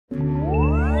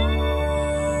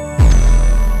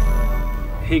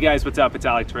Hey guys, what's up? It's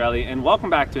Alec Torelli, and welcome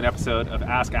back to an episode of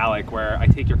Ask Alec, where I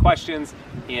take your questions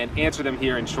and answer them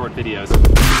here in short videos.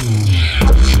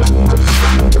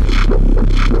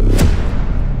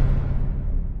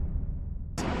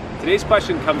 Today's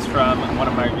question comes from one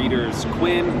of my readers,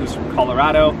 Quinn, who's from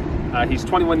Colorado. He's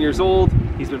 21 years old.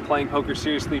 He's been playing poker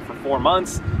seriously for 4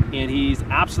 months, and he's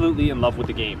absolutely in love with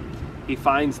the game. He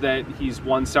finds that he's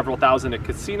won several thousand at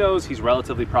casinos, he's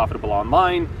relatively profitable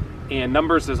online, and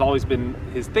numbers has always been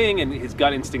his thing, and his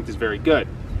gut instinct is very good.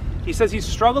 He says he's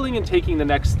struggling in taking the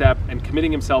next step and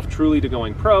committing himself truly to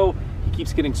going pro. He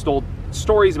keeps getting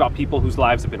stories about people whose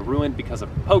lives have been ruined because of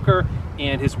poker,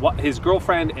 and his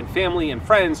girlfriend and family and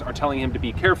friends are telling him to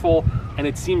be careful, and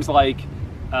it seems like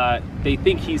they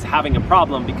think he's having a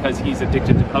problem because he's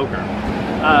addicted to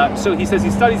poker. So he says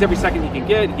he studies every second he can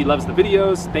get. He loves the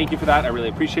videos. Thank you for that. I really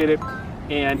appreciate it.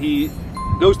 And he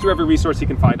goes through every resource he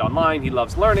can find online. He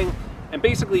loves learning. And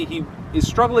basically he is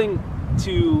struggling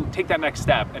to take that next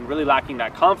step and really lacking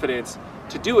that confidence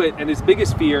to do it. And his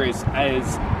biggest fear is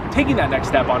taking that next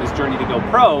step on his journey to go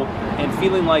pro and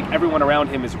feeling like everyone around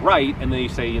him is right. And they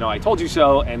say, you know, I told you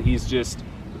so. And he's just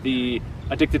the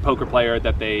addicted poker player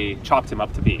that they chopped him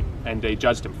up to be and they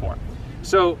judged him for.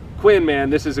 So Quinn, man,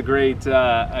 this is a great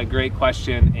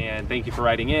question, and thank you for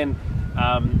writing in.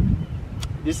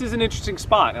 This is an interesting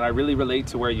spot, and I really relate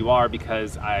to where you are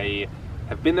because I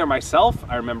have been there myself.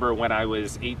 I remember when I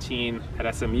was 18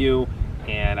 at SMU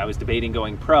and I was debating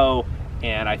going pro,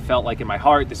 and I felt like in my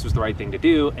heart this was the right thing to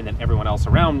do, and then everyone else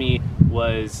around me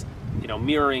was, you know,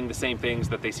 mirroring the same things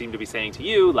that they seem to be saying to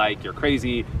you, like you're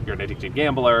crazy, you're an addicted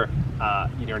gambler,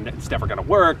 it's never going to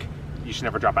work, you should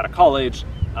never drop out of college,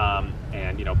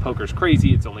 and you know, poker's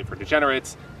crazy, it's only for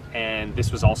degenerates. And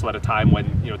this was also at a time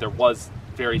when, you know, there was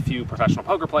very few professional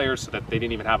poker players, so that they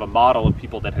didn't even have a model of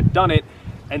people that had done it.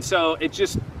 And so it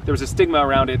just, there was a stigma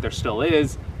around it, there still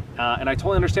is, and I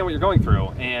totally understand what you're going through,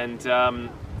 and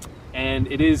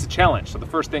it is a challenge. So the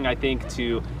first thing I think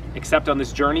to accept on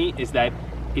this journey is that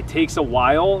it takes a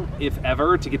while, if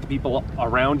ever, to get the people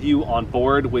around you on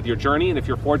board with your journey. And if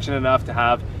you're fortunate enough to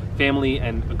have family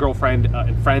and a girlfriend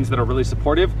and friends that are really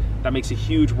supportive, that makes a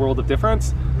huge world of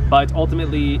difference. But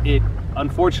ultimately, it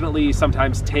unfortunately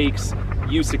sometimes takes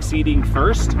you succeeding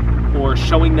first, or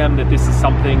showing them that this is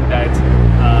something that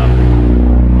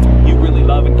you really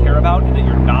love and care about, and that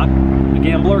you're not a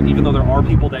gambler. Even though there are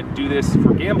people that do this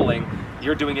for gambling,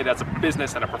 you're doing it as a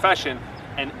business and a profession.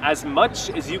 And as much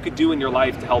as you could do in your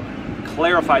life to help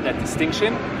clarify that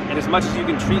distinction, and as much as you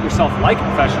can treat yourself like a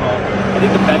professional, I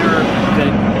think the better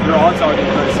that your odds are that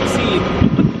you're going to succeed,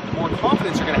 but the more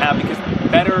confidence you're going to have, because the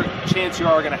better chance you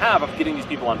are going to have of getting these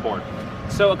people on board.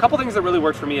 So a couple things that really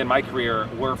worked for me in my career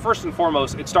were, first and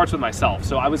foremost, it starts with myself.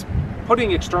 So I was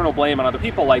putting external blame on other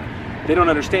people, like they don't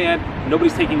understand,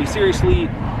 nobody's taking me seriously,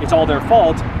 it's all their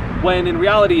fault. When in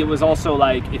reality, it was also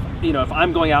like, if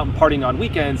I'm going out and partying on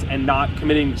weekends and not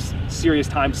committing serious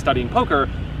time studying poker,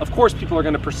 of course people are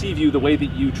going to perceive you the way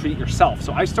that you treat yourself.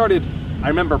 So I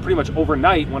remember pretty much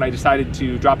overnight when I decided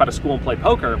to drop out of school and play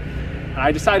poker,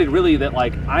 I decided really that,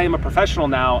 like, I am a professional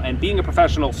now, and being a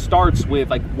professional starts with,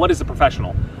 like, what is a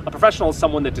professional? A professional is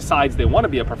someone that decides they want to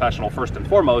be a professional first and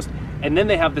foremost, and then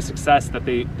they have the success that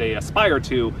they aspire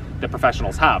to that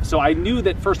professionals have. So I knew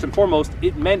that first and foremost,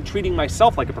 it meant treating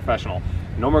myself like a professional.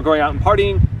 No more going out and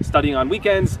partying, studying on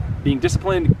weekends, being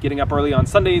disciplined, getting up early on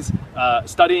Sundays,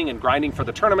 studying and grinding for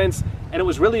the tournaments. And it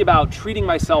was really about treating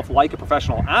myself like a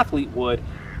professional athlete would,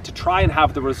 to try and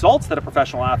have the results that a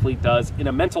professional athlete does in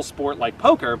a mental sport like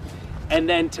poker, and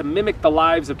then to mimic the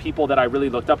lives of people that I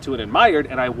really looked up to and admired,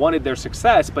 and I wanted their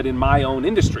success, but in my own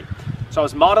industry. So I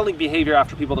was modeling behavior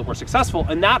after people that were successful,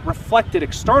 and that reflected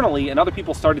externally, and other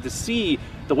people started to see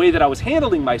the way that I was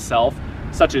handling myself,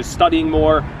 such as studying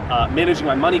more, managing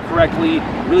my money correctly,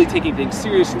 really taking things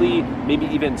seriously, maybe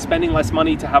even spending less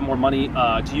money to have more money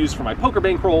to use for my poker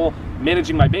bankroll,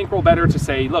 managing my bankroll better to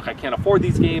say, look, I can't afford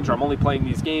these games, or I'm only playing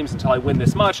these games until I win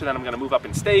this much, and then I'm going to move up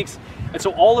in stakes. And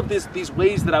so all of these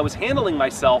ways that I was handling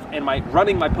myself and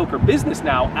running my poker business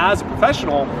now as a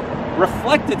professional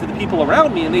reflected to the people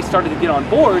around me, and they started to get on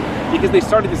board because they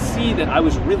started to see that I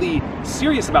was really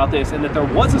serious about this, and that there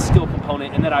was a skill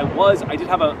component, and that I did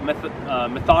have a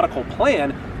methodical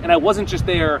plan, and I wasn't just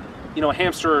there, a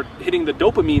hamster hitting the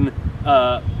dopamine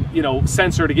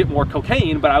sensor to get more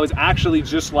cocaine, but I was actually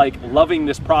just like loving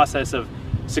this process of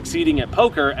succeeding at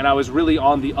poker, and I was really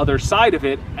on the other side of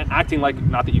it and acting like,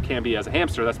 not that you can be as a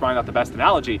hamster, that's probably not the best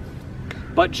analogy,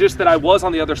 but just that I was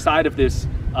on the other side of this.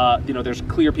 There's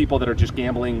clear people that are just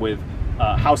gambling with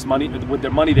house money, with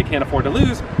their money they can't afford to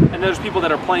lose, and there's people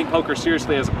that are playing poker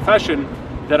seriously as a profession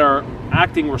that are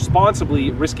acting responsibly,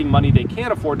 risking money they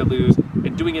can't afford to lose,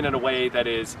 and doing it in a way that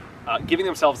is giving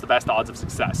themselves the best odds of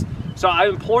success. So I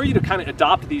implore you to kind of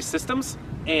adopt these systems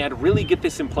and really get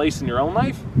this in place in your own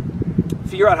life.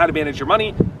 Figure out how to manage your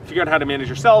money, figure out how to manage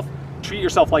yourself, treat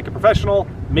yourself like a professional,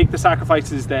 make the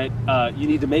sacrifices that you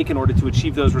need to make in order to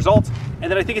achieve those results,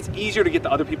 and then I think it's easier to get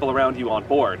the other people around you on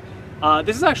board.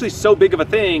 This is actually so big of a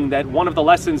thing that one of the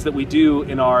lessons that we do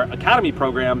in our Academy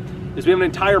program is we have an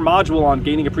entire module on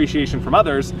gaining appreciation from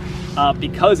others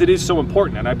because it is so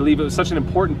important. And I believe it was such an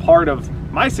important part of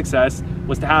my success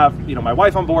was to have, you know, my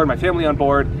wife on board, my family on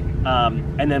board,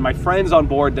 and then my friends on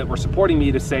board that were supporting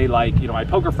me to say, like, you know, my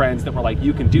poker friends that were like,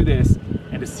 you can do this,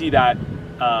 and to see that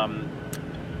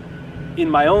in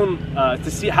my own,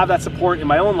 have that support in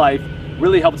my own life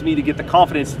really helped me to get the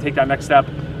confidence to take that next step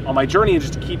on my journey and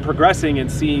just to keep progressing and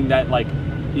seeing that, like,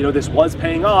 you know, this was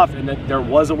paying off and that there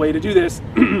was a way to do this.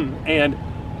 And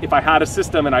if I had a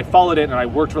system and I followed it and I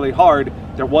worked really hard,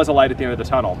 there was a light at the end of the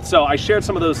tunnel. So I shared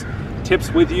some of those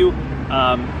tips with you,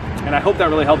 and I hope that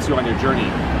really helps you on your journey.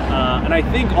 And I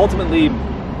think ultimately,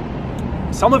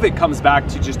 some of it comes back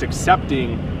to just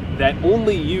accepting that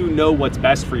only you know what's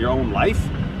best for your own life.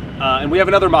 And we have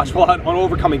another module on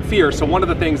overcoming fear. So one of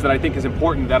the things that I think is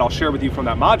important that I'll share with you from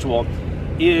that module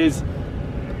is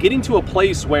getting to a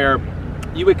place where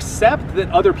you accept that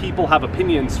other people have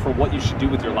opinions for what you should do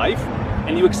with your life,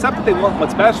 and you accept that they want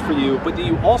what's best for you, but that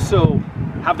you also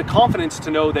have the confidence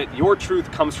to know that your truth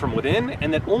comes from within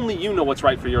and that only you know what's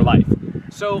right for your life.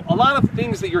 So a lot of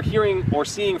things that you're hearing or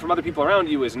seeing from other people around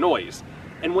you is noise.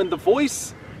 And when the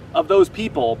voice of those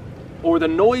people or the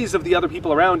noise of the other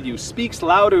people around you speaks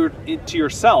louder to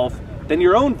yourself than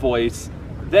your own voice,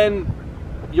 then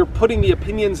you're putting the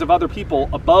opinions of other people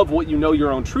above what you know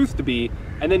your own truth to be,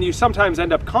 and then you sometimes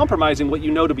end up compromising what you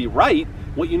know to be right,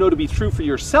 what you know to be true for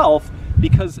yourself,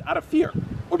 because out of fear,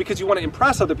 or because you want to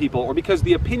impress other people, or because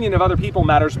the opinion of other people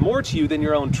matters more to you than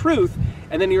your own truth,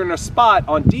 and then you're in a spot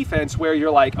on defense where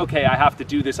you're like, okay, I have to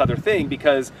do this other thing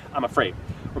because I'm afraid,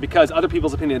 or because other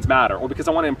people's opinions matter, or because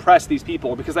I want to impress these people,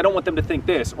 or because I don't want them to think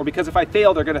this, or because if I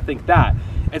fail, they're going to think that.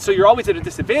 And so you're always at a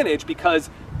disadvantage because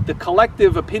the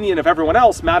collective opinion of everyone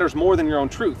else matters more than your own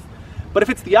truth. But if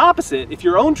it's the opposite, if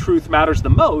your own truth matters the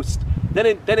most, then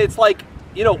it's like,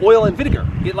 you know, oil and vinegar.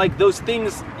 It, like, those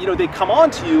things, you know, they come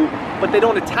on to you, but they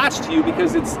don't attach to you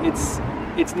because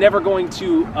it's never going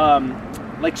to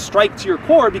like strike to your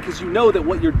core, because you know that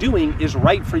what you're doing is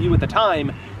right for you at the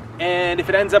time. And if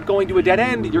it ends up going to a dead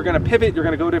end, you're going to pivot, you're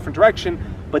going to go a different direction.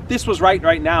 But this was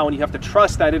right now, and you have to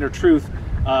trust that inner truth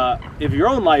of your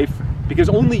own life, because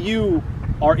only you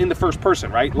are in the first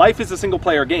person, right? Life is a single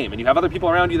player game, and you have other people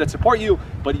around you that support you,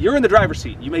 but you're in the driver's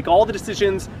seat. You make all the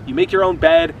decisions, you make your own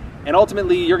bed, and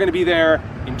ultimately you're going to be there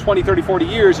in 20, 30, 40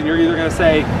 years, and you're either going to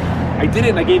say, I did it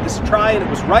and I gave this a try and it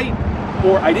was right,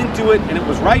 or I didn't do it and it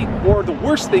was right, or the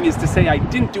worst thing is to say I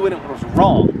didn't do it and it was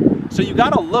wrong. So you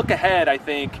got to look ahead, I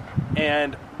think,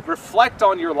 and reflect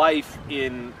on your life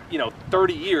in, you know,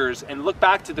 30 years and look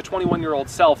back to the 21-year-old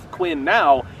self, Quinn,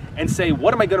 now, and say,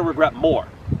 what am I going to regret more?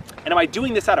 And am I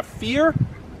doing this out of fear,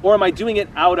 or am I doing it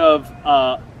out of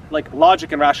like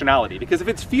logic and rationality? Because if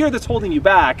it's fear that's holding you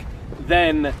back,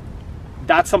 then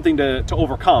that's something to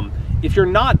overcome. If you're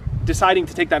not deciding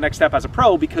to take that next step as a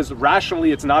pro because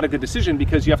rationally it's not a good decision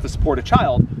because you have to support a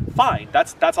child, fine,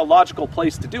 that's a logical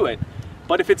place to do it.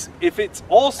 But if it's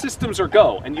all systems are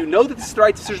go, and you know that this is the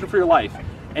right decision for your life,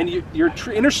 and your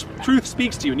inner truth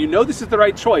speaks to you, and you know this is the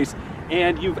right choice,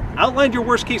 and you've outlined your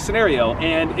worst case scenario,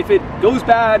 and if it goes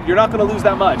bad, you're not going to lose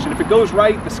that much, and if it goes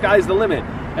right, the sky's the limit.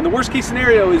 And the worst case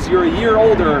scenario is you're a year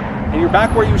older and you're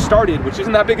back where you started, which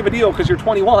isn't that big of a deal because you're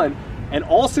 21, and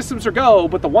all systems are go,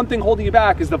 but the one thing holding you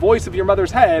back is the voice of your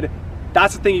mother's head.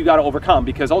 That's the thing you got to overcome,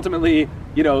 because ultimately,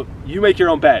 you know, you make your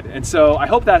own bed. And so I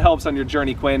hope that helps on your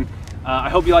journey, Quinn. I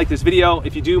hope you like this video.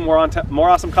 If you do, more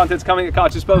awesome content's coming at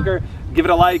Couches Poker. Give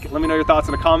it a like, let me know your thoughts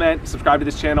in a comment, subscribe to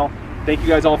this channel. Thank you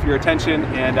guys all for your attention,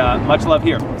 and much love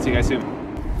here. See you guys soon.